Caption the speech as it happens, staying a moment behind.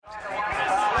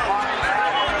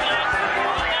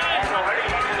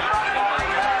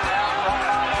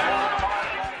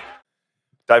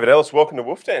David Ellis, welcome to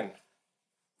Wolf Den.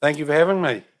 Thank you for having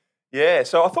me. Yeah,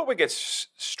 so I thought we'd get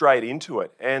straight into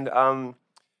it. And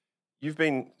you've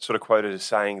been sort of quoted as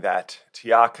saying that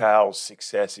Tiakal's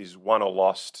success is won or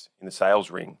lost in the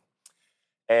sales ring.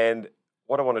 And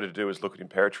what I wanted to do is look at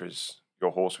Imperatriz,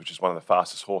 your horse, which is one of the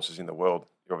fastest horses in the world.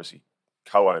 You're obviously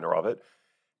co-owner of it.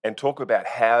 And talk about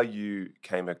how you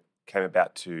came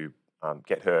about to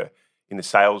get her in the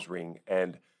sales ring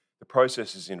and the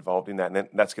processes involved in that. And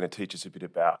that's going to teach us a bit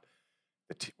about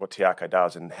what Tiako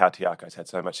does and how Tiako's had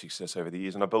so much success over the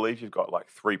years. And I believe you've got like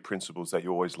 3 principles that you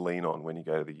always lean on when you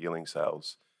go to the yearling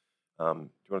sales. Do you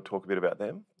want to talk a bit about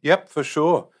them? Yep, for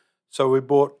sure. So we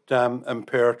bought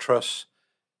Imperatriz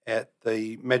at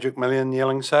the Magic Million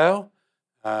yearling sale.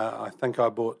 I think I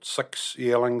bought 6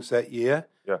 yearlings that year.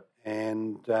 Yeah.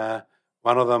 And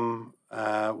one of them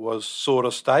was Sword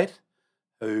Estate,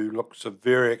 who looks a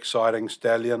very exciting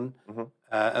stallion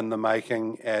in the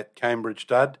making at Cambridge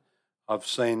Stud. I've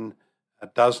seen a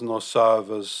dozen or so of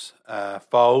his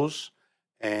foals,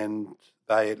 and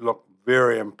they look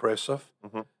very impressive.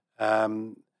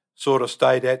 Sword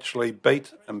Estate actually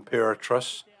beat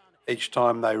Imperatriz each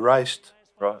time they raced.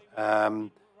 Right.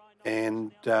 And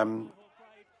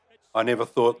I never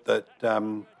thought that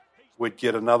we'd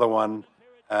get another one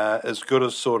as good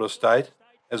as Sword Estate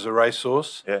as a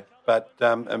racehorse. Yeah. But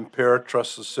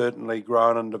Imperatriz has certainly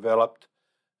grown and developed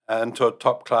into a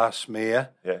top-class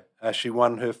mare. Yeah. She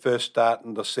won her first start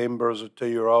in December as a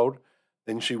 2-year-old.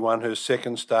 Then she won her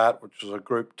second start, which was a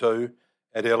Group 2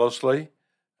 at Ellis.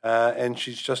 And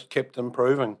she's just kept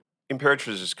improving.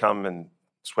 Imperatriz has come and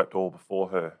swept all before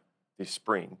her this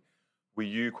spring. Were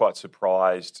you quite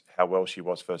surprised how well she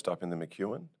was first up in the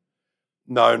McEwen?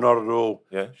 No, not at all.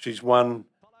 Yeah. She's won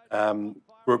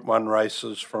Group 1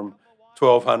 races from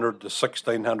 1,200 to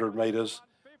 1,600 metres.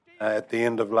 At the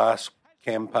end of last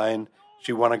campaign,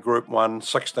 she won a Group 1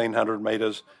 1,600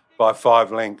 metres by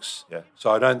 5 lengths. Yeah.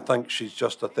 So I don't think she's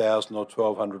just a 1,000 or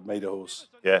 1,200 metre horse.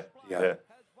 Yeah. Yeah.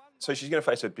 So she's going to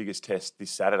face her biggest test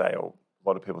this Saturday, or a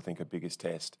lot of people think her biggest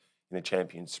test in the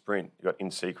Champions Sprint. You've got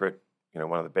In Secret,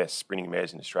 one of the best sprinting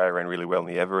mares in Australia, ran really well in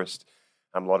the Everest.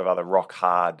 A lot of other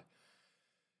rock-hard,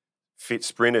 fit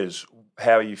sprinters.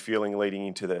 How are you feeling leading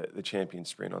into the Champions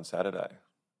Sprint on Saturday?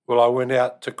 Well, I went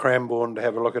out to Cranbourne to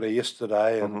have a look at her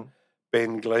yesterday, and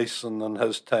Ben Gleeson and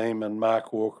his team and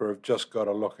Mark Walker have just got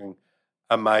her looking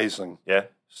amazing. Yeah.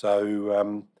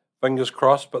 So fingers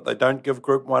crossed, but they don't give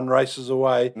Group 1 races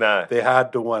away. No. They're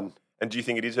hard to win. And do you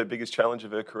think it is her biggest challenge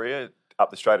of her career? Up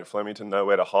the straight at Flemington,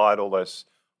 nowhere to hide, all those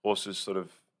horses sort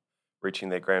of reaching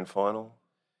their grand final?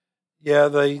 Yeah,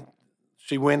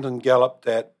 she went and galloped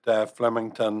at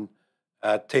Flemington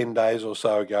 10 days or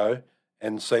so ago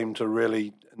and seemed to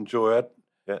really enjoy it.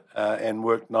 Yeah. And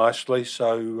worked nicely.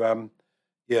 So,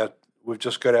 we've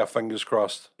just got our fingers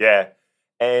crossed. Yeah.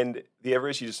 And the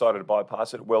Everest, you decided to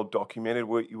bypass it, well documented.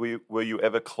 Were you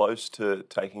ever close to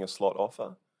taking a slot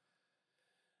offer?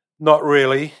 Not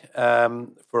really,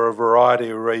 for a variety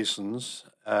of reasons.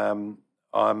 I'm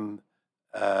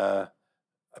a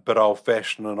bit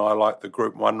old-fashioned and I like the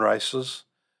Group 1 races.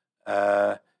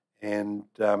 And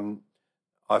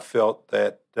I felt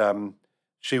that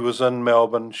she was in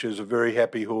Melbourne. She was a very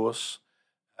happy horse.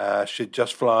 She'd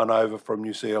just flown over from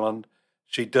New Zealand.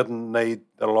 She didn't need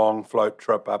the long float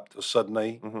trip up to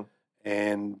Sydney.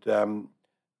 And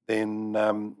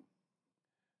then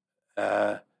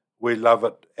we love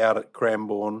it out at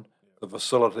Cranbourne. The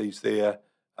facilities there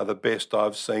are the best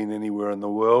I've seen anywhere in the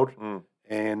world.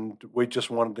 And we just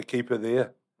wanted to keep her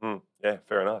there. Yeah,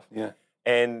 fair enough. Yeah.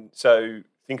 And so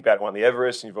think about one, the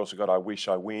Everest, and you've also got I Wish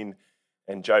I Win.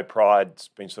 And Joe Pride's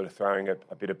been sort of throwing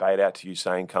a bit of bait out to you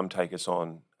saying, come take us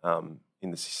on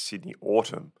in the Sydney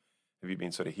autumn. Have you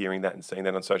been sort of hearing that and seeing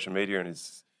that on social media? And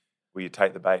will you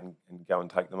take the bait and go and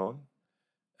take them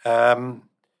on?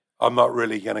 I'm not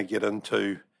really going to get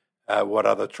into what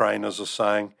other trainers are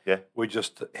saying. Yeah. We're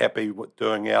just happy with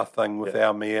doing our thing with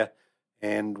our mare.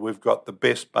 And we've got the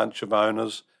best bunch of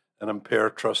owners and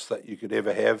Imperatriz that you could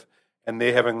ever have. And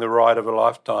they're having the ride of a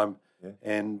lifetime. Yeah.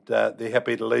 And they're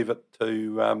happy to leave it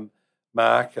to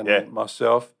Mark and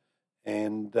myself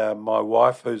and my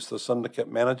wife, who's the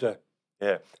syndicate manager.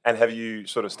 Yeah. And have you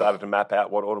sort of started to map out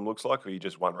what autumn looks like, or are you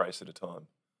just one race at a time?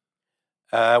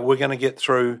 We're going to get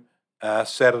through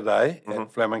Saturday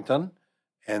at Flemington,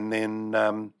 and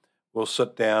then we'll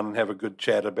sit down and have a good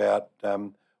chat about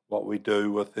what we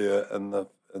do with her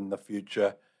in the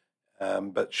future.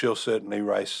 But she'll certainly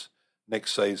race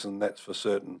next season, that's for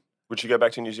certain. Would she go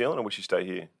back to New Zealand, or would she stay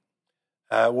here?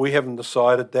 We haven't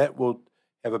decided that. We'll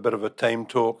have a bit of a team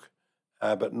talk,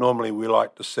 but normally we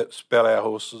like to spell our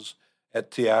horses at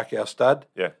Tiak, our stud.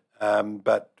 Yeah.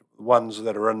 but ones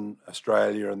that are in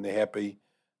Australia and they're happy,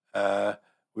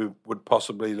 we would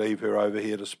possibly leave her over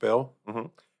here to spell. Mm-hmm. And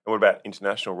what about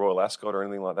international Royal Ascot or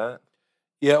anything like that?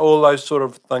 Yeah, all those sort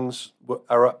of things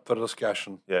are up for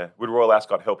discussion. Yeah. Would Royal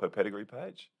Ascot help her pedigree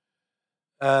page?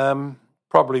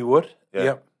 Probably would. Yeah.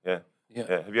 Yep. Yeah. Yeah.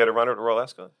 Yeah. Have you had a runner at Royal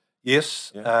Ascot?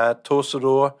 Yes. Yeah.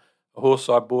 Torsador, a horse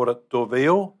I bought at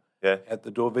Dorville, Yeah. at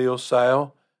the Dorville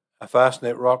sale, a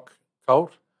Fastnet Rock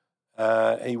colt.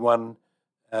 He won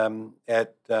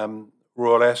at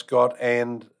Royal Ascot,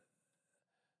 and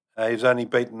he's only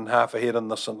beaten half a head in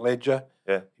the St Ledger.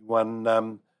 Yeah. He won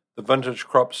the Vintage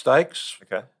Crop Stakes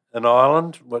Okay. in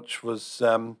Ireland, which was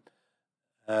a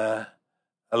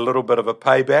little bit of a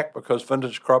payback because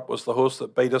Vintage Crop was the horse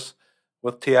that beat us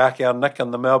with Te Akau Nick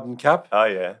in the Melbourne Cup. Oh,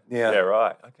 yeah. Yeah. Yeah,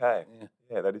 right. Okay. Yeah.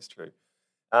 Yeah, that is true.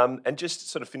 And just to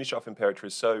sort of finish off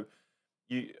Imperatrice, so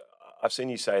I've seen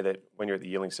you say that when you're at the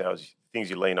yearling sales, things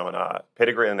you lean on are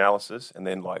pedigree analysis and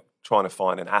then like trying to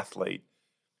find an athlete.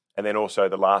 And then also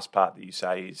the last part that you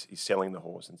say is selling the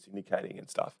horse and syndicating and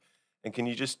stuff. And can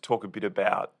you just talk a bit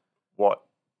about why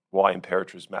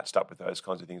Imperatrice matched up with those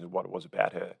kinds of things and what it was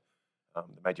about her that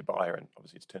made you buy her? And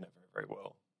obviously it's turned out very, very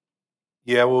well.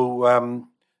 Yeah, well,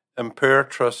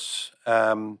 Imperatrice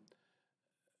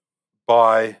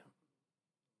by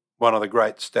one of the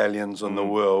great stallions in the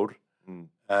world.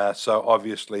 So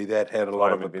obviously that had a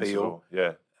lot of appeal.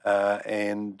 Yeah.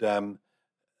 And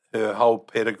her whole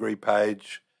pedigree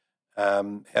page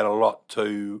had a lot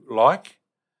to like.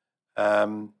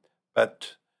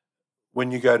 But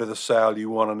when you go to the sale, you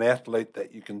want an athlete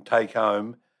that you can take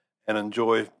home and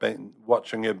enjoy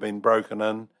watching her being broken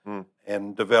in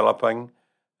and developing.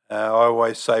 I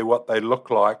always say what they look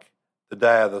like the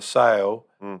day of the sale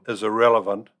is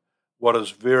irrelevant. What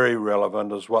is very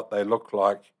relevant is what they look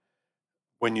like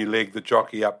when you leg the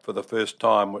jockey up for the first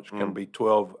time, which can be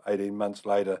 12, 18 months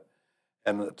later.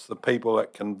 And it's the people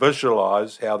that can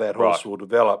visualise how that horse will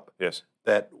develop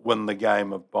that win the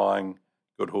game of buying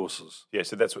good horses. Yeah,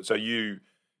 so that's what. So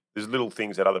there's little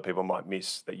things that other people might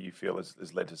miss that you feel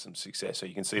has led to some success. So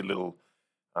you can see little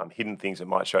hidden things that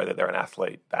might show that they're an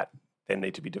athlete that then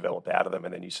need to be developed out of them,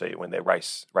 and then you see it when they're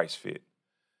race fit.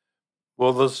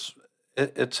 Well,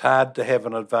 it's hard to have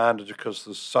an advantage because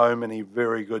there's so many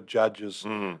very good judges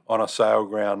on a sale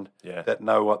ground that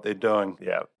know what they're doing.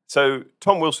 Yeah. So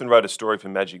Tom Wilson wrote a story for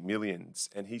Magic Millions,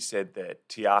 and he said that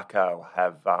Te Akau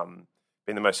have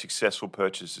been the most successful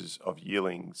purchases of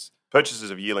yearlings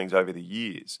over the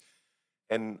years.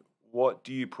 And what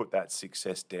do you put that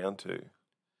success down to?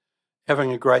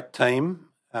 Having a great team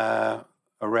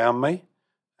around me.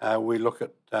 We look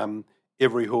at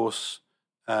every horse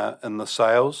in the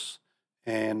sales,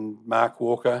 and Mark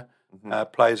Walker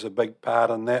plays a big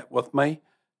part in that with me.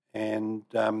 And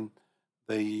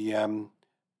the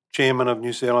chairman of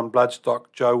New Zealand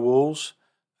Bloodstock, Joe Walls,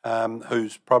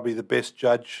 who's probably the best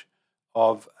judge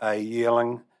of a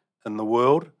yearling in the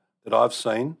world that I've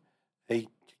seen. He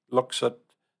looks at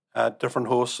different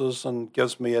horses and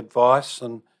gives me advice.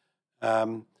 And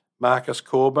Marcus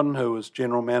Corbin, who was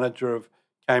general manager of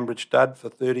Cambridge Stud for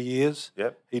 30 years,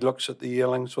 he looks at the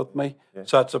yearlings with me. Yeah.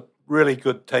 So it's a really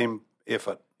good team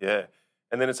effort. Yeah.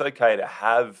 And then it's okay to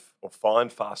have or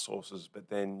find fast horses, but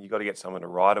then you got to get someone to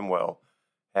ride them well.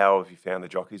 How have you found the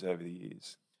jockeys over the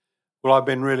years? Well, I've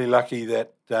been really lucky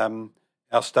that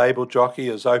our stable jockey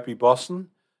is Opie Bosson,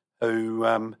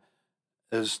 who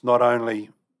is not only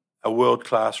a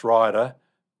world-class rider,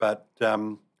 but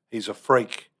he's a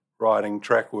freak riding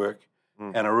track work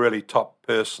and a really top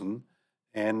person.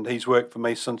 And he's worked for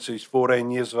me since he's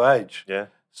 14 years of age. Yeah.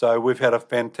 So we've had a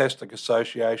fantastic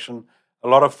association, a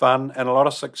lot of fun and a lot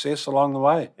of success along the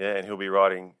way. Yeah, and he'll be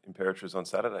riding Imperatrice on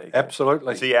Saturday again.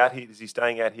 Absolutely. Is he out here? Is he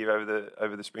staying out here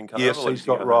over the spring carnival? Yes, he's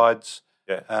got rides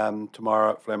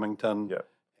tomorrow at Flemington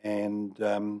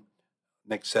and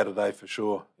next Saturday for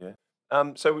sure.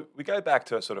 Yeah. So we go back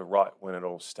to sort of right when it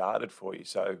all started for you.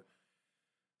 So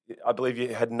I believe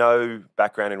you had no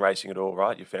background in racing at all,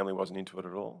 right? Your family wasn't into it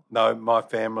at all? No, my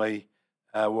family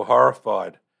were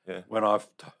horrified when I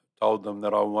told them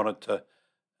that I wanted to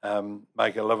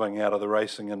make a living out of the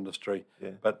racing industry.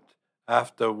 Yeah. But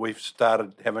after we've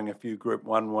started having a few Group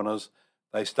 1 winners,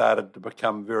 they started to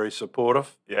become very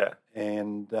supportive. Yeah.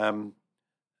 And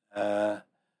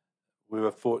we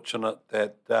were fortunate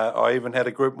that I even had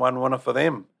a Group 1 winner for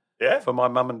them. Yeah? For my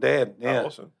mum and dad. Yeah. Oh,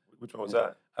 awesome. Which one was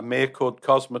that? A mare called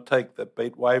Cosmetique that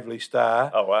beat Waverley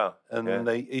Star. Oh, wow. In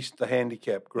the Easter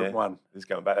Handicap Group 1. This is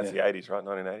going back. That's the 80s, right?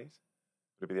 1980s?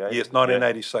 Would it be the 80s? Yes,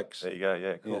 1986. There you go.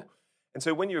 Yeah, cool. Yeah. And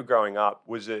so when you were growing up,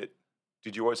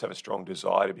 did you always have a strong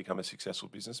desire to become a successful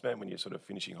businessman when you're sort of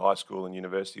finishing high school and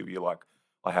university? Were you like,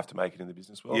 I have to make it in the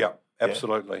business world. Yeah,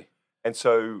 absolutely. And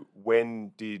so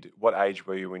what age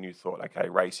were you when you thought, okay,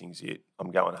 racing's it,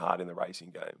 I'm going hard in the racing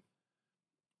game?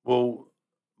 Well,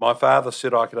 my father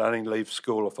said I could only leave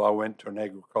school if I went to an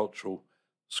agricultural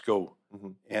school. Mm-hmm.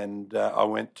 And I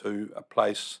went to a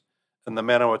place in the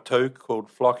Manawatu called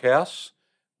Flock House,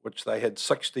 which they had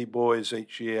 60 boys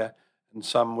each year, and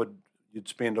you'd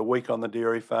spend a week on the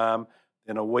dairy farm,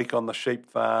 then a week on the sheep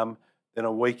farm, then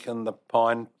a week in the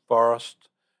pine forest,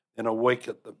 then a week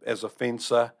as a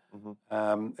fencer,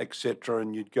 etc.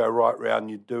 And you'd go right round,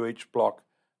 you'd do each block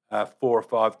 4 or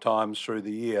 5 times through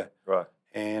the year. Right.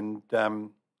 And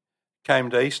came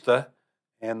to Easter,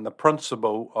 and the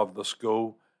principal of the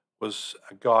school was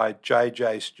a guy,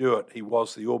 J.J. Stewart. He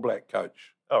was the All Black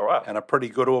coach. Oh, right. And a pretty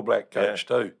good All Black coach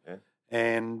too. Yeah.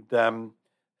 And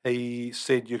he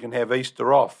said, you can have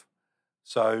Easter off.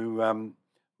 So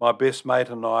my best mate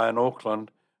and I in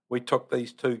Auckland, we took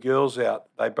these 2 girls out.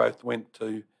 They both went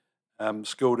to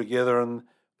school together, and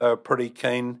they were pretty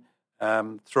keen,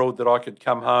 thrilled that I could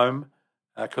come home,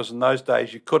 because in those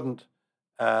days you couldn't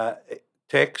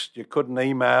text, you couldn't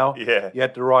email. Yeah. You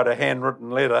had to write a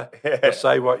handwritten letter to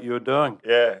say what you were doing.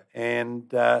 Yeah.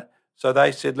 And so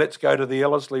they said, let's go to the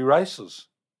Ellerslie races.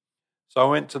 So I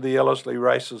went to the Ellerslie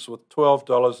races with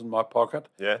 $12 in my pocket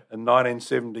in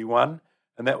 1971,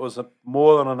 and that was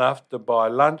more than enough to buy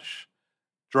lunch,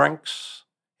 drinks,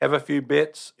 have a few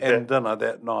bets, and dinner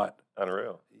that night.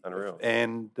 Unreal.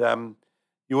 And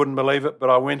you wouldn't believe it, but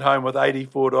I went home with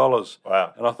 $84.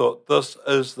 Wow. And I thought, this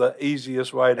is the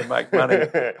easiest way to make money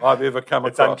I've ever come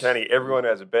across. It's uncanny. Everyone who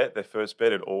has a bet, their first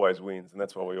bet, it always wins. And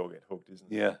that's why we all get hooked,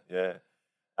 isn't it? Yeah. Yeah.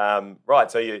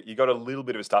 Right. So you got a little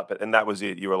bit of a start, and that was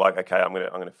it. You were like, okay, I'm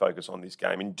gonna focus on this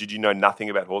game. And did you know nothing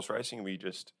about horse racing? Were you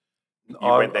just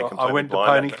went there completely I went to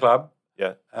blind? Pony Club.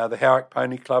 Yeah. The Howick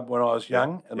Pony Club when I was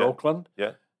young in Auckland.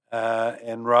 Yeah.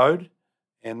 And rode.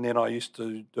 And then I used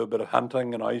to do a bit of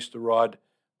hunting, and I used to ride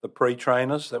the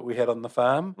pre-trainers that we had on the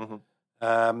farm.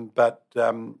 Mm-hmm. But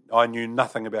I knew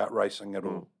nothing about racing at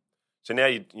all. So now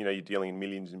you're dealing in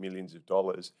millions and millions of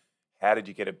dollars. How did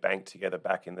you get a bank together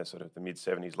back in the sort of the mid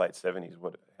 70s, late 70s?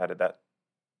 How did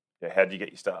you get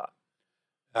your start?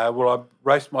 Well, I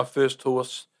raced my first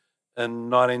horse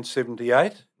in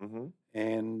 1978,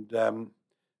 and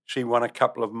she won a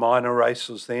couple of minor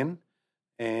races then.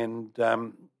 And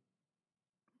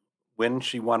when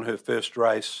she won her first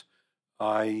race,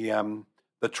 the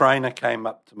trainer came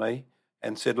up to me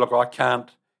and said, look, I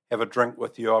can't have a drink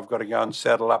with you. I've got to go and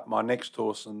saddle up my next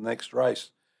horse in the next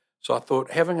race. So I thought,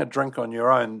 having a drink on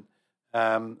your own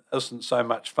isn't so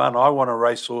much fun. I want to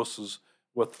race horses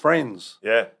with friends.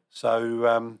 Yeah. So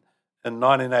in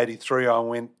 1983, I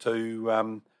went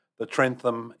to the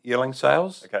Trentham Yearling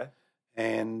Sales. Okay.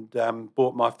 And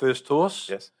bought my first horse.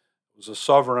 Yes. It was a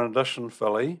Sovereign Edition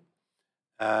filly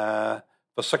for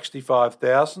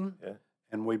 $65,000. Yeah.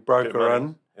 And we broke her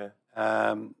in. Yeah.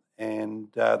 And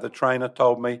the trainer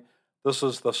told me, this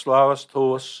is the slowest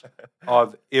horse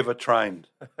I've ever trained.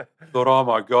 Thought, oh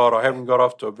my God, I haven't got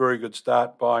off to a very good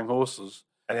start buying horses.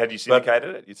 And had you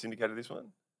syndicated it? You syndicated this one?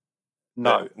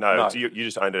 No. So you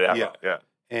just owned it outright. Yeah.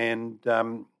 And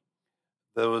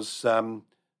there was the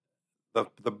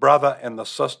brother and the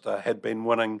sister had been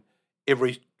winning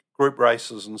every group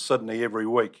races in Sydney every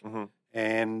week. Mm-hmm.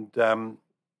 And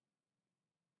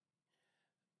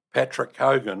Patrick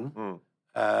Hogan,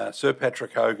 Sir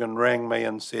Patrick Hogan, rang me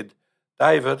and said,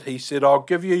 David, he said, I'll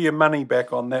give you your money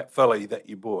back on that filly that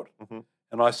you bought. Mm-hmm.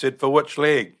 And I said, for which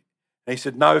leg? And he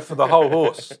said, no, for the whole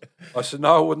horse. I said,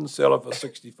 no, I wouldn't sell it for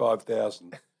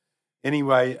 $65,000.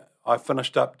 Anyway, I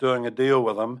finished up doing a deal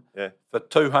with him for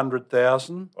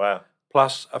 $200,000. Wow.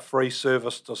 Plus a free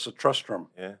service to Sir Tristram.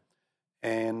 Yeah.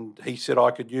 And he said I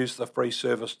could use the free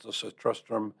service to Sir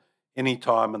Tristram any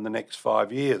time in the next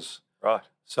 5 years. Right.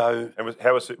 So, and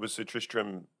was Sir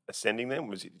Tristram ascending then?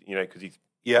 Was it, because he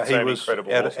he was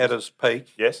at his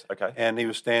peak. Yes. Okay. And he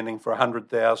was standing for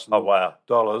 $100,000. Oh wow.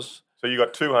 Dollars. So you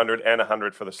got 200 and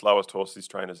 100 for the slowest horse this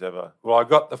trainer's ever. Well, I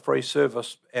got the free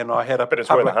service, and I had a. But it's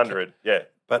worth 100. Yeah.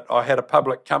 But I had a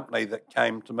public company that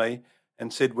came to me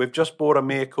and said, we've just bought a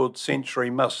mare called Century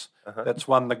Miss that's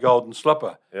won the Golden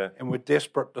Slipper. Yeah. And we're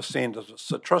desperate to send it to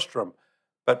Sir Tristram.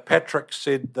 But Patrick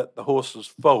said that the horse is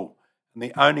full, and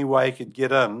the only way he could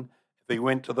get in if he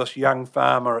went to this young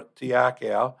farmer at Te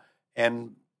Akau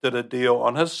and did a deal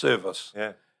on his service.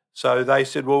 Yeah. So they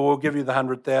said, well, we'll give you the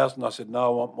 $100,000. I said, no, I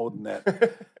want more than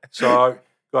that. So I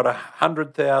got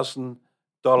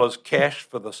 $100,000 cash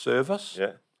for the service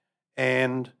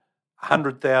and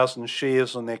 100,000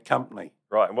 shares in their company.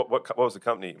 Right. And what was the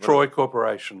company? Troy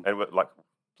Corporation. And like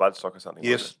Bloodstock or something?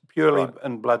 Yes, purely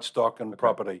in bloodstock and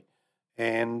property.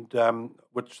 and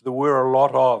which there were a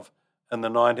lot of in the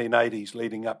 1980s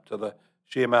leading up to the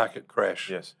share market crash.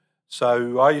 Yes.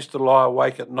 So I used to lie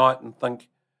awake at night and think,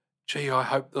 gee, I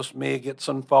hope this mare gets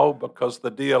in foal because the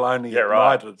deal only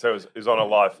ignited. Right. So it was on a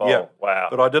live foal. Yeah. Wow.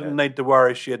 But I didn't need to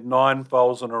worry. She had 9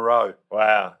 foals in a row.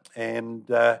 Wow. And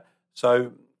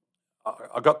so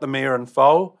I got the mare in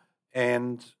foal,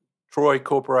 and Troy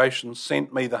Corporation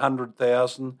sent me the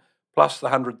 100,000 plus the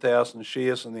 100,000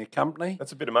 shares in their company.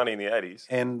 That's a bit of money in the 80s.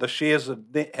 And the shares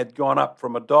had gone up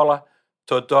from $1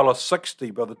 to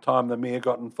 $1.60 by the time the mare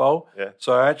got in foal. Yeah.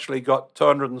 So I actually got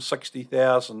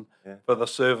 260,000 for the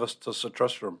service to Sir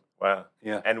Tristram. Wow.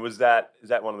 Yeah. And is that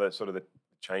one of the sort of the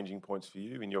changing points for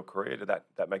you in your career? Did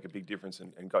that make a big difference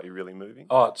and got you really moving?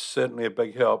 Oh, it's certainly a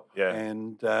big help. Yeah.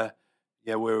 And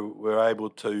we're able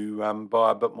to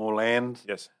buy a bit more land.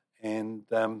 Yes. And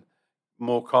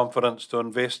more confidence to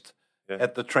invest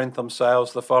at the Trentham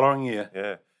sales the following year.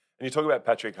 Yeah. And you talk about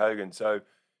Patrick Hogan. So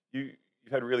you've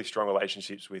had really strong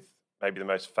relationships with maybe the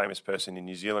most famous person in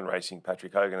New Zealand racing,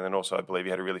 Patrick Hogan, and then also I believe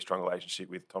you had a really strong relationship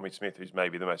with Tommy Smith, who's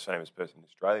maybe the most famous person in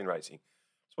Australian racing.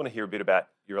 Just want to hear a bit about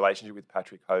your relationship with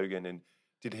Patrick Hogan, and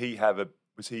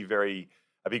was he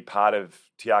a big part of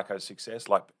Tiako's success,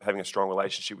 like having a strong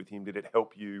relationship with him? Did it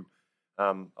help you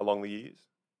along the years?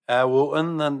 Well,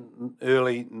 in the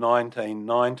early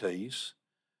 1990s,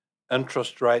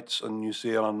 interest rates in New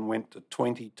Zealand went to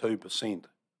 22%.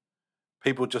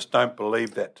 People just don't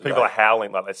believe that today. People are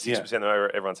howling like that. 6%.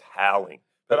 Everyone's howling.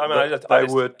 But I mean,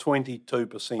 they were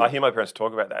 22%. I hear my parents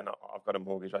talk about that, and I've got a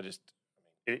mortgage.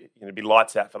 It'd be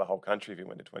lights out for the whole country if it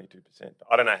went to 22%.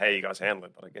 I don't know how you guys handle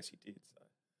it, but I guess you did.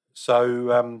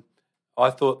 So I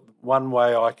thought one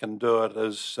way I can do it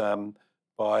is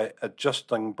by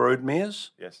adjusting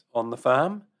broodmares on the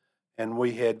farm, and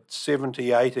we had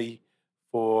 70-80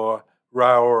 for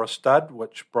Raora Stud,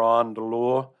 which Brian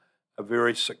Delore, a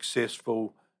very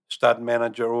successful stud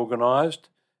manager, organised,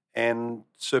 and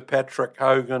Sir Patrick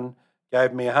Hogan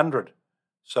gave me 100.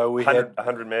 So we had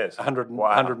 100 mares,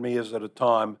 100 mares at a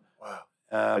time.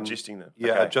 Wow! Adjusting them,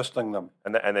 adjusting them,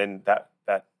 and then that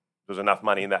there was enough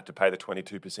money in that to pay the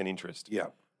 22% interest. Yeah.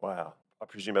 Wow. I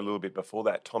presume a little bit before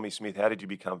that, Tommy Smith. How did you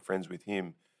become friends with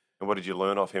him, and what did you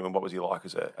learn off him, and what was he like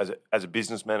as a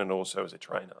businessman and also as a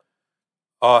trainer?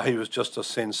 Oh, he was just a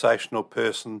sensational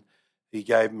person. He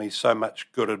gave me so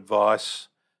much good advice.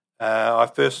 I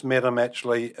first met him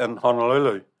actually in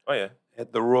Honolulu. Oh, yeah.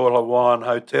 At the Royal Hawaiian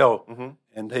Hotel. Mm-hmm.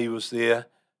 And he was there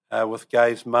with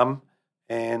Gay's mum.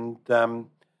 And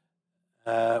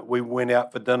we went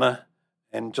out for dinner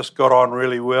and just got on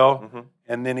really well. Mm-hmm.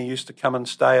 And then he used to come and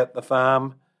stay at the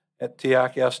farm at Te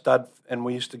Akau Stud, and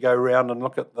we used to go round and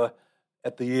look at the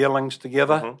yearlings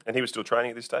together. Mm-hmm. And he was still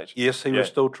training at this stage? Yes, he was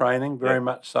still training, very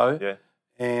much so. Yeah.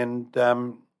 And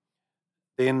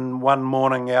then one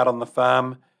morning out on the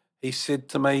farm, he said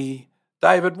to me,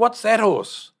 "David, what's that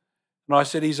horse?" And I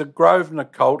said, "He's a Grosvenor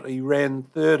colt. He ran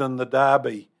third in the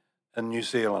Derby in New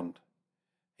Zealand."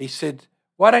 He said,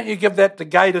 "Why don't you give that to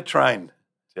Gay to train?"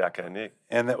 Te Akau Nick.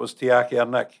 And that was Te Akau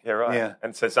Nick. Yeah, right. Yeah.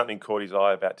 And so something caught his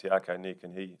eye about Te Akau Nick,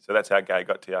 and so that's how Gay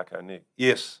got Te Akau Nick.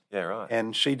 Yes. Yeah, right.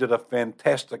 And she did a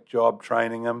fantastic job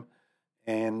training him,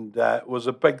 and it was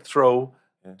a big thrill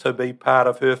to be part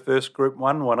of her first Group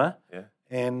 1 winner. Yeah.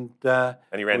 And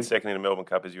he ran second in the Melbourne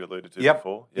Cup, as you alluded to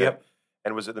before. Yeah. Yep.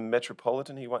 And was it the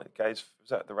Metropolitan he won? Was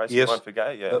that the race he won for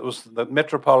Gay? Yeah. It was the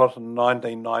Metropolitan in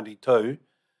 1992.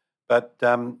 But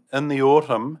in the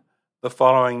autumn, the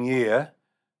following year,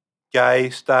 Gay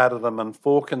started him in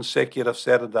 4 consecutive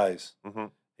Saturdays. Mm-hmm.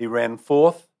 He ran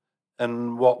 4th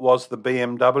in what was the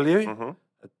BMW,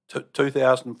 a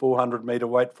 2,400 metre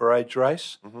weight for age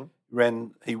race. Mm-hmm.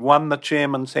 He won the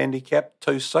Chairman's Handicap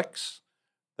 2-6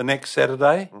 the next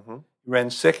Saturday. Mm-hmm. He ran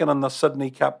second in the Sydney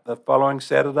Cup the following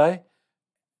Saturday,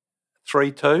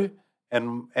 3-2,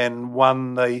 and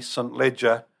won the St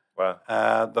Ledger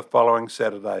the following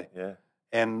Saturday. Yeah.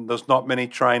 And there's not many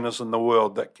trainers in the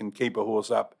world that can keep a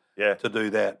horse up to do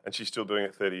that. And she's still doing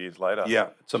it 30 years later. Yeah,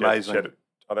 it's amazing.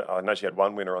 I know she had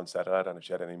one winner on Saturday. I don't know if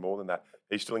she had any more than that.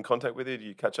 Are you still in contact with her? Do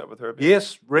you catch up with her a bit?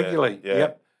 Yes, regularly. Yeah.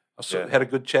 Yep. I had a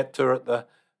good chat to her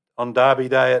on Derby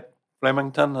Day at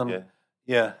Flemington. And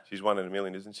yeah. She's one in a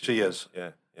million, isn't she? She is. Yeah.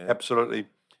 Absolutely.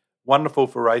 Wonderful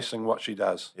for racing, what she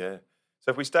does. Yeah. So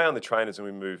if we stay on the trainers and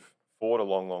we move forward a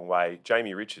long, long way,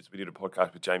 Jamie Richards, we did a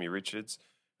podcast with Jamie Richards.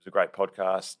 It was a great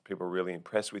podcast. People were really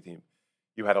impressed with him.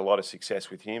 You had a lot of success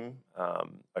with him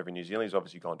over in New Zealand. He's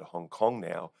obviously gone to Hong Kong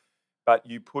now. But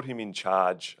you put him in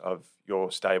charge of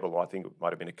your stable. I think it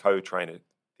might have been a co-trainer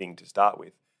thing to start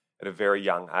with at a very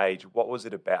young age. What was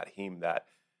it about him that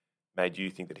made you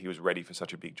think that he was ready for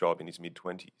such a big job in his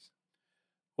mid-20s?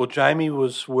 Well, Jamie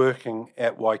was working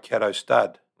at Waikato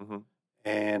Stud, Mm-hmm.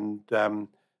 and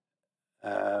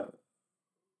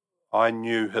I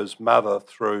knew his mother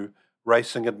through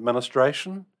racing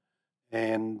administration,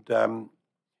 and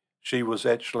she was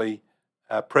actually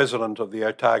president of the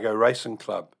Otago Racing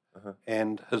Club,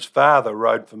 and his father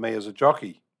rode for me as a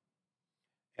jockey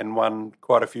and won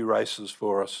quite a few races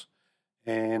for us.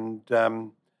 And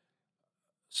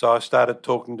so I started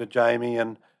talking to Jamie,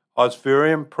 and I was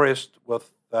very impressed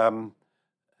with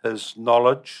his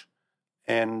knowledge,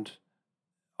 and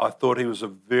I thought he was a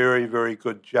very, very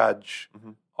good judge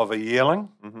of a yearling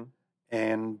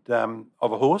and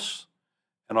of a horse,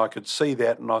 and I could see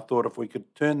that, and I thought if we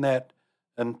could turn that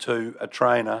into a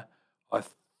trainer, I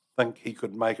think he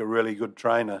could make a really good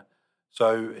trainer.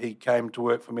 So he came to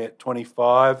work for me at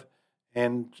 25,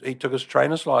 and he took his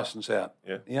trainer's license out.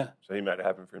 Yeah. So he made it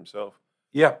happen for himself.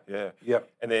 Yeah. Yeah. Yep.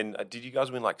 And then did you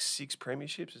guys win like 6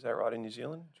 premierships? Is that right, in New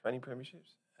Zealand? Training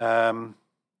premierships?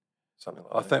 Something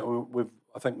like that.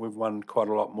 I think we've won quite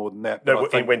a lot more than that. No,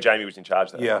 when Jamie was in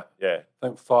charge, though. Yeah. Yeah. I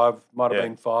think 5 might have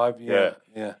been 5. Yeah.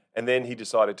 And then he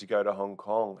decided to go to Hong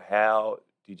Kong. How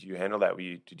did you handle that?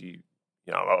 Did you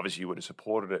obviously you would have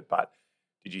supported it, but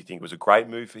did you think it was a great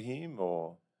move for him,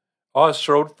 or? I was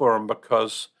thrilled for him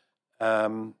because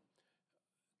to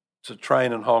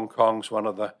train in Hong Kong's one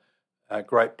of the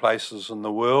great places in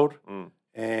the world,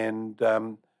 and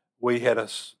we had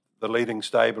the leading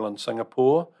stable in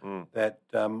Singapore that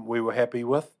we were happy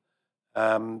with,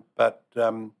 but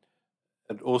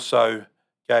it also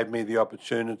gave me the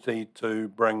opportunity to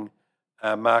bring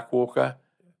Mark Walker,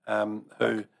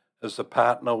 who is the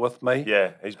partner with me.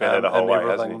 Yeah, he's been there the whole way,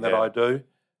 hasn't he? Everything that I do,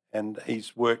 and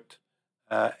he's worked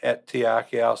at Te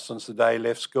Akau since the day he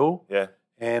left school. Yeah.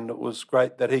 And it was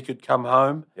great that he could come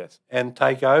home and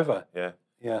take over. Yeah.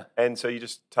 Yeah. And so you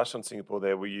just touched on Singapore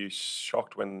there. Were you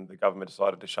shocked when the government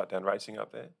decided to shut down racing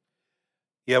up there?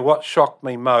 Yeah, what shocked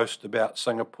me most about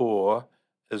Singapore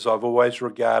is I've always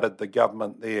regarded the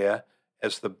government there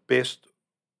as the best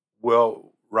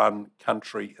well-run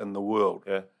country in the world.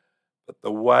 Yeah. But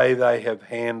the way they have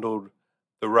handled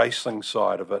the racing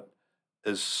side of it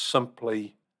is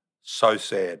simply so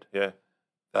sad. Yeah.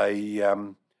 They,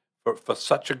 for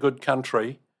such a good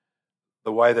country,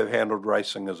 the way they've handled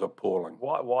racing is appalling.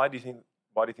 Why do you think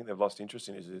they've lost interest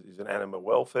in it? Is it an animal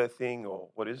welfare thing, or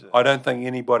what is it? I don't think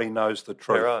anybody knows the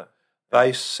truth. Yeah, right.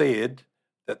 They said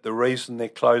that the reason they're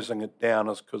closing it down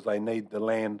is because they need the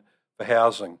land for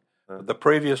housing. But the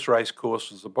previous race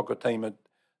course was the Bukatima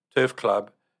Turf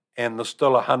Club, and there's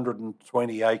still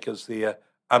 120 acres there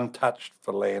untouched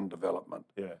for land development.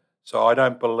 Yeah. So I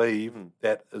don't believe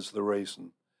that is the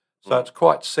reason. So it's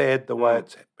quite sad the way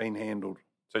it's been handled.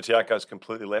 So Te Akau's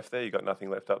completely left there? You got nothing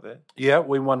left up there? Yeah,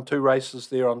 we won 2 races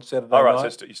there on Saturday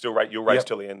night. So you'll race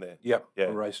till the end there? Yep,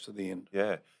 we'll race to the end.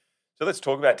 Yeah. So let's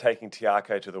talk about taking Te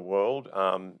Akau to the world.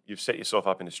 You've set yourself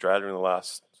up in Australia in the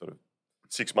last sort of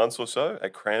 6 months or so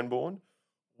at Cranbourne.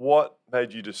 What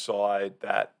made you decide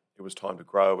that it was time to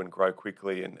grow and grow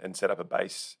quickly and set up a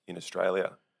base in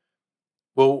Australia?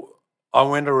 Well, I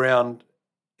went around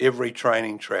every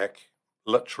training track,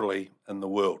 literally, in the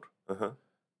world.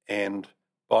 And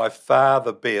by far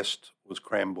the best was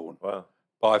Cranbourne. Wow.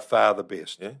 By far the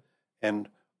best. Yeah. And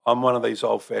I'm one of these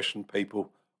old-fashioned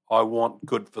people. I want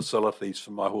good facilities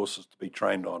for my horses to be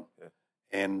trained on. Yeah.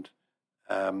 And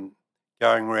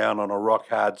going around on a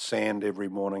rock-hard sand every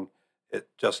morning, it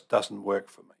just doesn't work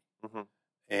for me.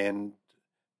 And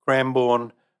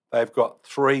Cranbourne, they've got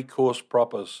 3 course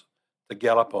propers to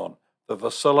gallop on. The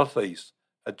facilities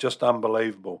are just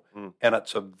unbelievable. And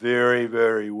it's a very,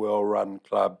 very well-run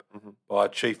club by a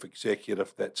chief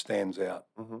executive that stands out.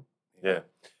 Yeah.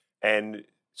 And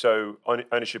so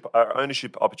ownership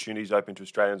opportunities open to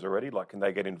Australians already? Like, can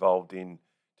they get involved in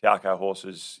Te Akau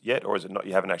horses yet, or is it not?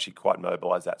 You haven't actually quite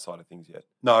mobilised that side of things yet?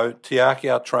 No, Te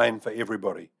Akau train for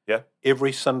everybody. Yeah.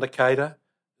 Every syndicator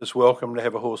is welcome to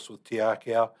have a horse with Te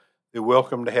Akau. They're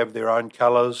welcome to have their own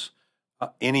colours.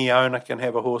 Any owner can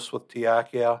have a horse with Te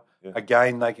Akau. Yeah.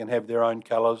 Again, they can have their own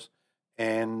colours.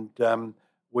 And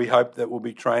we hope that we'll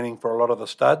be training for a lot of the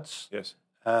studs. Yes.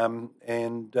 But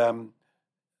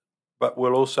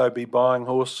we'll also be buying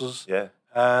horses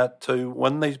to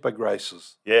win these big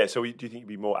races. Yeah, so do you think you'd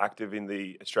be more active in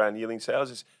the Australian yearling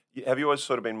sales? Have you always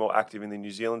sort of been more active in the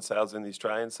New Zealand sales than the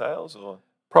Australian sales? Or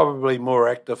probably more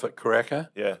active at Karaka.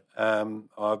 Yeah.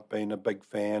 I've been a big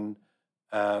fan.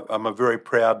 I'm a very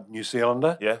proud New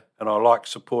Zealander. Yeah. And I like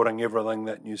supporting everything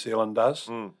that New Zealand does.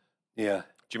 Yeah.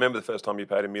 Do you remember the first time you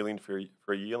paid $1 million for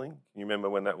a yearling? Can you remember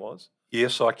when that was?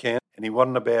 Yes, I can. And he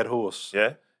wasn't a bad horse.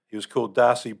 Yeah? He was called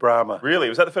Darcy Brahma. Really?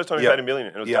 Was that the first time he Yep. paid $1 million?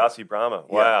 And it was Yep. Darcy Brahma.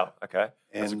 Yep. Wow. Okay.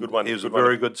 That's a And good one. he was Good a one.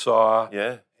 very good sire.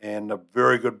 Yeah. And a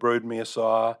very good broodmare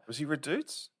sire. Was he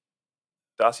Redouts?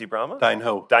 Darcy Brahma?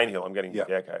 Danehill. Danehill. I'm getting. Yep.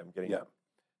 Yeah. Okay. I'm getting. Yeah.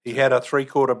 He had a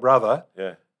 3/4 brother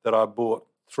Yeah. that I bought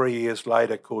 3 years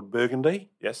later called Burgundy.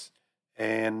 Yes.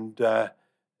 And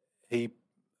he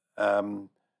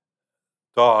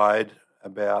died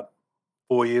about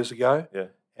 4 years ago. Yeah.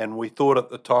 And we thought at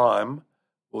the time,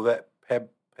 well, that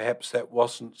perhaps that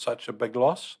wasn't such a big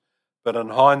loss. But in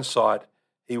hindsight,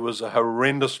 he was a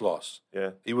horrendous loss.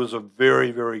 Yeah. He was a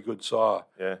very, very good sire.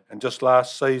 Yeah. And just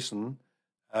last season,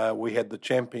 we had the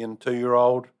champion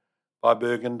 2-year-old by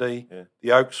Burgundy,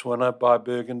 the Oaks winner by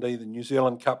Burgundy, the New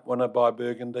Zealand Cup winner by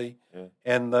Burgundy,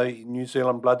 and the New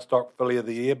Zealand Bloodstock Filly of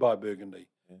the Year by Burgundy.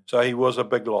 Yeah. So he was a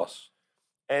big loss.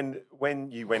 And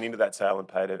when you went into that sale and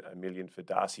paid $1 million for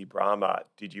Darcy Brahma,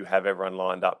 did you have everyone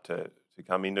lined up to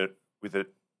come in with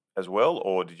it as well,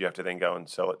 or did you have to then go and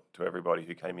sell it to everybody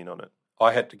who came in on it?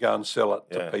 I had to go and sell it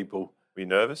to people. Were you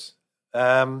nervous?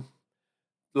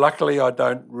 Luckily, I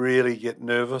don't really get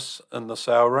nervous in the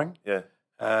sale ring. Yeah.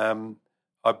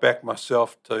 I back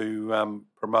myself to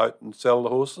promote and sell the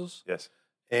horses. Yes.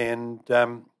 And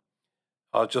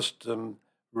I just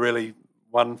really,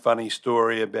 one funny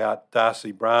story about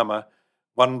Darcy Brahma.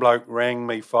 One bloke rang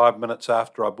me 5 minutes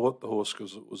after I bought the horse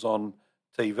because it was on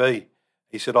TV.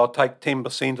 He said, I'll take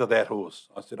 10% of that horse.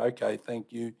 I said, okay,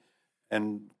 thank you,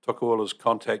 and took all his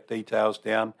contact details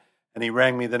down. And he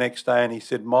rang me the next day and he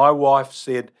said, my wife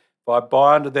said, if I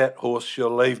buy into that horse,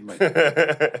 she'll leave me.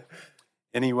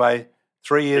 Anyway,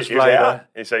 3 years later,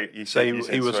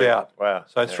 he was out. Wow.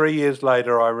 So 3 years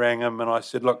later, I rang him and I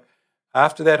said, look,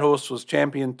 after that horse was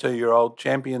champion 2-year-old,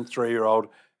 champion 3-year-old,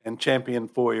 and champion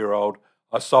 4-year-old,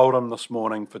 I sold him this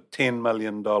morning for $10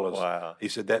 million. Wow. He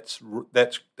said, that's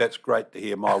great to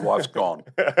hear. My wife's gone.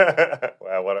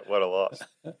 Wow, what a loss.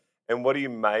 And what do you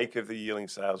make of the yearling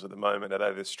sales at the moment? Are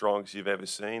they the strongest you've ever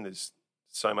seen? There's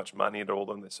so much money into all of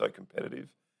them. They're so competitive.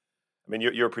 I mean,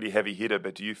 you're a pretty heavy hitter,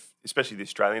 but do you, especially the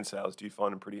Australian sales, do you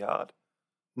find them pretty hard?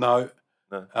 No.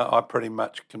 I pretty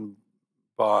much can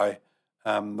buy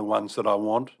the ones that I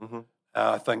want. Mm-hmm.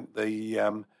 I think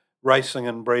the racing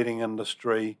and breeding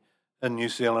industry in New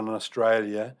Zealand and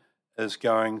Australia is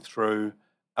going through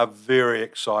a very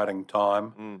exciting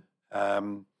time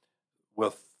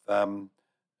with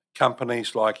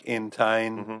companies like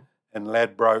Entain and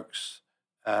Ladbrokes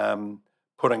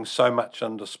putting so much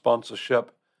into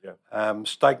sponsorship. Yeah.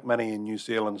 Stake money in New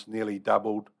Zealand's nearly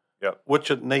doubled, yep. which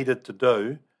it needed to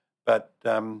do. But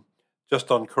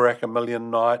just on Karaka Million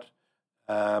night,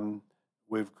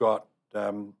 we've got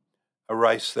a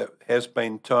race that has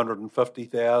been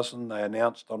 250,000. They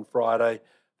announced on Friday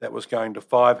that was going to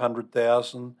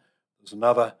 500,000. There's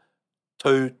another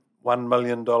 2 $1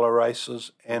 million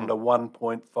races and a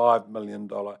 $1.5 million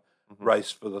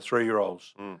race for the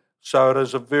 3-year-olds. So it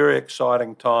is a very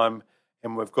exciting time,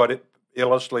 and we've got it.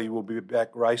 Ellis will be back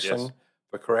racing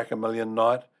for Karaka Million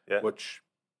night, which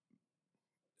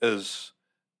is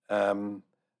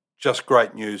just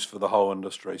great news for the whole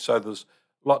industry. So there's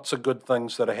lots of good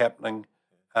things that are happening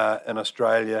in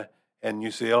Australia and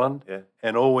New Zealand,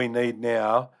 and all we need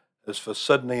now is for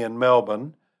Sydney and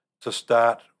Melbourne to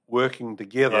start working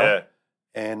together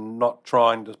and not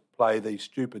trying to play these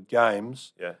stupid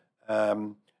games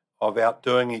of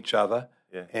outdoing each other.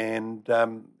 And,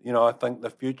 I think the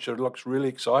future looks really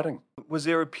exciting. Was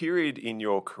there a period in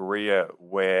your career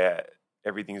where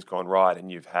everything's gone right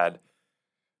and you've had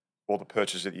all the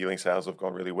purchases of the yearling sales have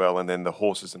gone really well and then the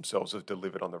horses themselves have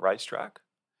delivered on the racetrack?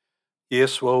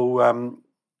 Yes, well,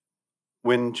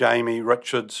 when Jamie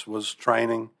Richards was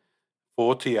training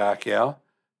for Te Akau,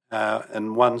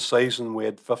 in one season we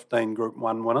had 15 Group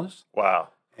 1 winners. Wow.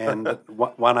 And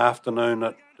one afternoon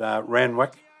at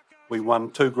Ranwick, we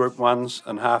won 2 Group 1s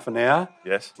in half an hour.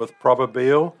 Yes. With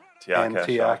Probabile and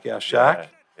Te Shark. Akau Shark.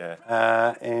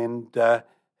 Yeah. And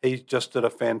he just did a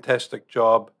fantastic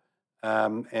job,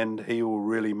 and he will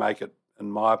really make it,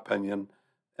 in my opinion,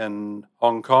 in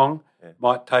Hong Kong.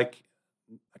 Might take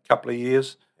a couple of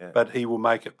years, but he will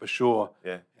make it for sure.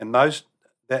 And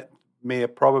that mare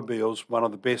Probabile is one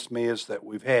of the best mares that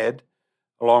we've had,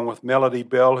 along with Melody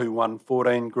Bell, who won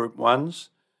 14 Group 1s,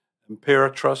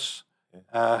 Imperatrice,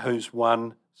 who's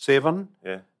won 7,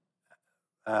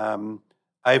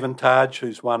 Avantage,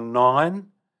 who's won 9,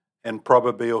 and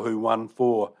Probabile, who won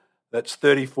 4. That's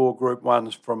 34 Group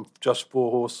 1s from just 4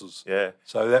 horses. Yeah.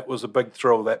 So that was a big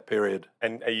thrill, that period.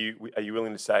 And are you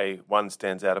willing to say one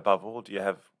stands out above all? Do you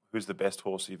have who's the best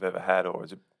horse you've ever had, or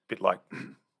is it a bit like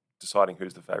deciding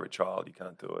who's the favourite child? You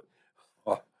can't do it.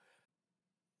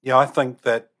 Yeah, I think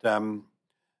that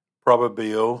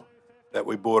Probably that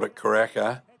we bought at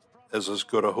Karaka is as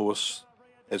good a horse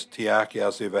as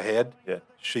Tiaka's ever had. Yeah.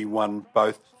 She won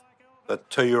both the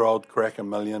 2-year-old Karaka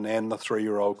Million and the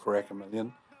 3-year-old Karaka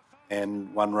Million,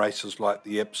 and won races like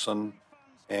the Epsom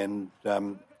and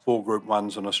 4 Group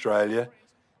 1s in Australia.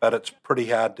 But it's pretty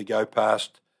hard to go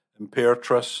past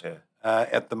Imperatrice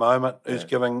at the moment, who's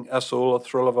giving us all a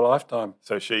thrill of a lifetime.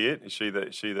 So is she it? Is she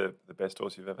the best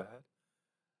horse you've ever had?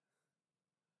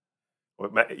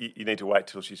 Well, you need to wait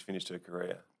till she's finished her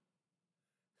career.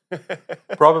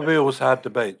 Probably it was hard to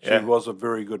beat. She was a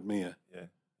very good mare.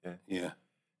 Yeah.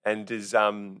 And does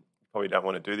probably don't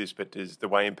want to do this, but does the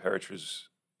way Imperatrice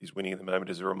is winning at the moment,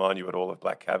 does it remind you at all of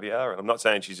Black Caviar? And I'm not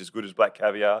saying she's as good as Black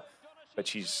Caviar, but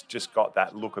she's just got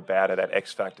that look about her, that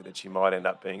X factor that she might end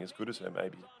up being as good as her.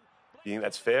 Maybe. Do you think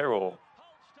that's fair or?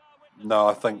 No,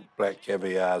 I think Black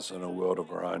Caviar's in a world of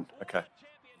her own. Okay.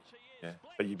 Yeah,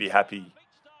 but you'd be happy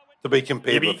to be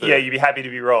compared with her. Yeah, you'd be happy to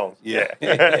be wrong. Yeah.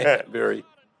 Very.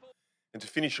 And to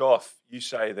finish off, you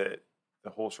say that the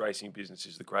horse racing business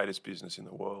is the greatest business in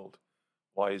the world.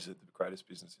 Why is it the greatest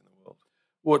business in the world?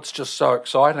 Well, it's just so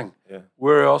exciting. Yeah.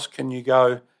 Where else can you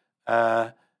go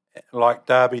like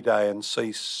Derby Day and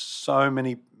see so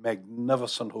many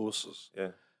magnificent horses?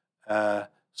 Yeah.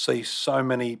 See so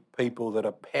many people that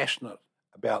are passionate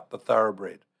about the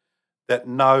thoroughbred, that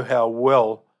know how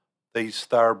well these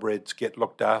thoroughbreds get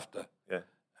looked after.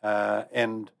 Yeah.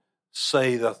 And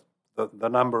see the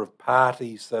number of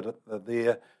parties that are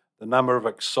there, the number of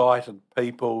excited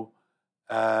people.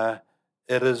 It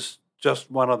is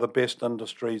just one of the best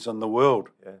industries in the world.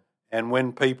 Yeah. And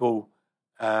when people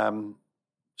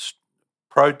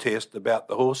protest about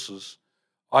the horses,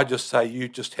 I just say you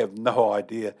just have no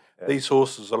idea. Yeah. These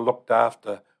horses are looked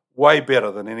after way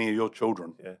better than any of your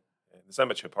children. Yeah. There's so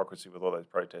much hypocrisy with all those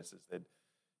protesters. They'd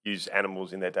use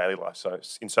animals in their daily life so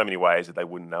in so many ways that they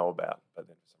wouldn't know about. But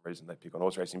then for some reason they pick on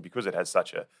horse racing because it has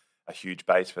such a huge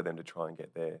base for them to try and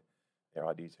get their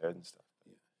ideas heard and stuff.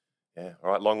 Yeah.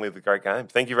 All right. Long live the great game.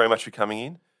 Thank you very much for coming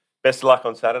in. Best of luck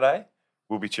on Saturday.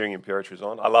 We'll be cheering Imperatrice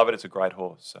on. I love it. It's a great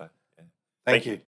horse. So, Thank you.